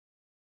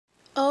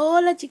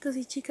Hola chicos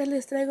y chicas,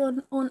 les traigo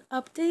un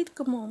update,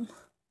 como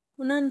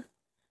una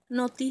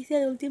noticia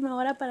de última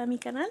hora para mi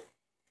canal.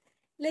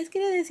 Les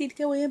quería decir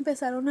que voy a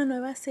empezar una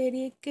nueva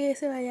serie que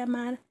se va a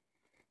llamar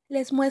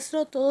Les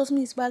muestro todos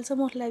mis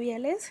bálsamos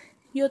labiales.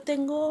 Yo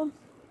tengo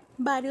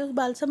varios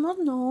bálsamos,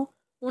 no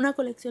una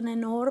colección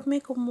enorme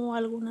como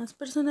algunas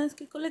personas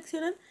que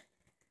coleccionan,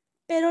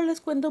 pero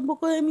les cuento un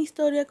poco de mi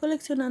historia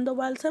coleccionando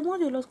bálsamos.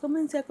 Yo los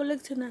comencé a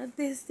coleccionar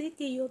desde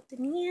que yo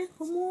tenía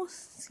como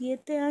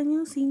 7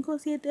 años, 5 o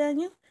 7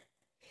 años.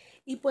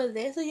 Y pues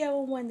de eso lleva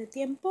un buen de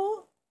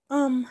tiempo.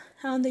 A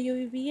donde yo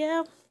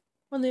vivía,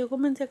 cuando yo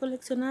comencé a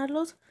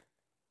coleccionarlos,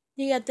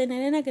 llegué a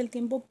tener en aquel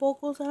tiempo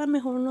pocos, a lo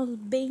mejor unos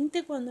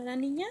 20 cuando era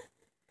niña.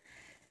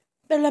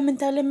 Pero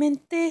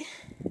lamentablemente,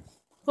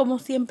 como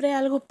siempre,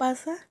 algo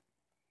pasa.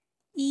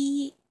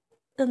 Y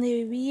donde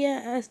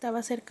vivía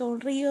estaba cerca de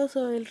un río,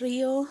 sobre el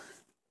río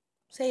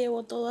se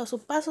llevó todo a su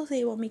paso, se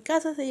llevó mi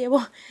casa, se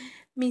llevó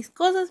mis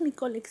cosas, mi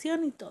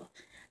colección y todo.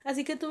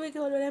 Así que tuve que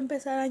volver a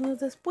empezar años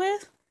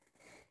después.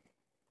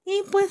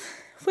 Y pues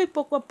fui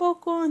poco a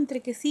poco,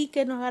 entre que sí,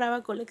 que no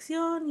agarraba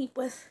colección y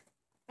pues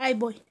ahí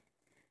voy.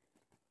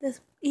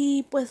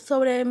 Y pues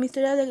sobre mi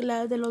historia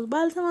de los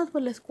bálsamos,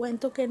 pues les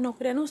cuento que no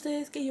crean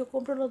ustedes que yo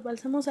compro los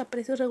bálsamos a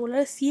precios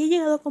regulares. Sí he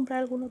llegado a comprar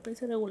alguno a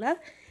precio regular,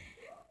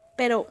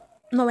 pero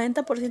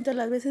 90% de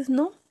las veces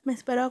no. Me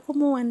esperaba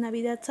como en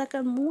Navidad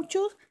sacan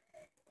muchos,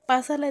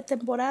 pasa la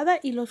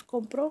temporada y los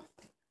compro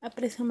a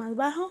precio más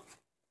bajo.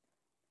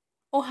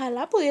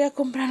 Ojalá pudiera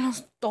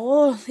comprarlos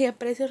todos y a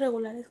precios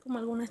regulares como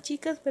algunas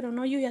chicas, pero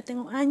no, yo ya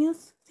tengo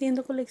años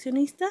siendo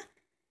coleccionista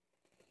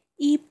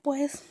y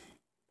pues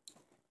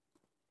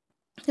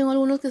tengo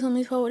algunos que son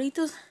mis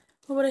favoritos,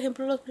 por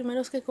ejemplo los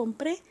primeros que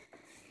compré,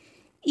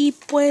 y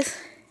pues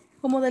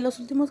como de los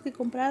últimos que he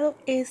comprado,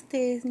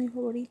 este es mi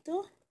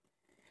favorito.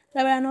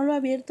 La verdad no lo he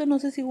abierto, no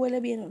sé si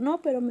huele bien o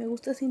no, pero me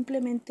gusta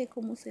simplemente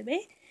cómo se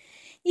ve.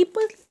 Y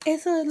pues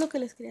eso es lo que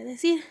les quería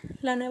decir.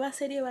 La nueva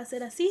serie va a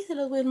ser así, se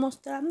los voy a ir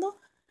mostrando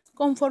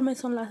conforme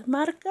son las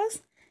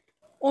marcas,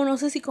 o no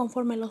sé si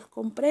conforme los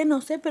compré, no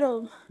sé,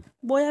 pero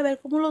voy a ver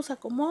cómo los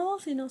acomodo,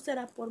 si no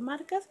será por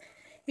marcas,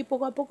 y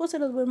poco a poco se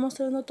los voy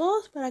mostrando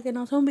todos para que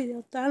no sea un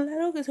video tan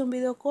largo, que sea un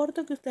video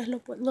corto, que ustedes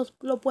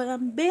lo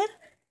puedan ver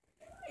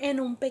en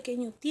un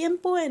pequeño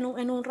tiempo, en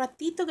un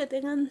ratito que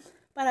tengan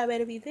para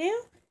ver video,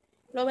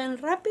 lo ven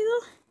rápido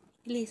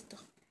y listo.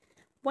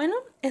 Bueno,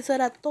 eso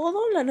era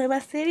todo. La nueva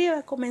serie va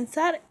a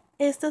comenzar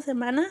esta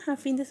semana, a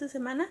fin de esta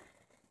semana,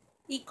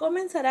 y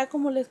comenzará,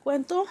 como les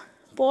cuento,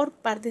 por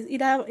partes.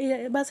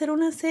 Va a ser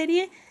una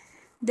serie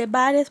de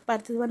varias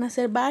partes. Van a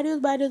ser varios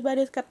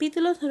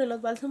capítulos sobre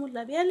los bálsamos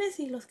labiales,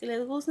 y los que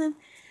les gusten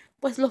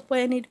pues los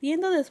pueden ir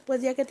viendo.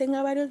 Después, ya que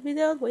tenga varios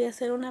videos, voy a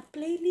hacer una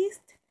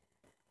playlist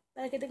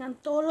para que tengan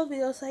todos los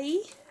videos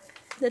ahí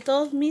de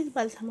todos mis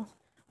bálsamos.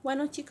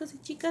 Bueno, chicos y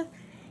chicas,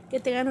 que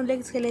tengan un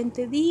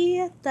excelente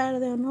día,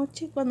 tarde o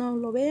noche cuando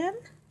lo vean,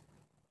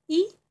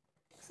 y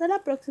hasta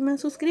la próxima.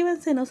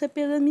 Suscríbanse, no se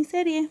pierdan mi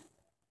serie.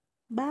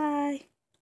 Bye.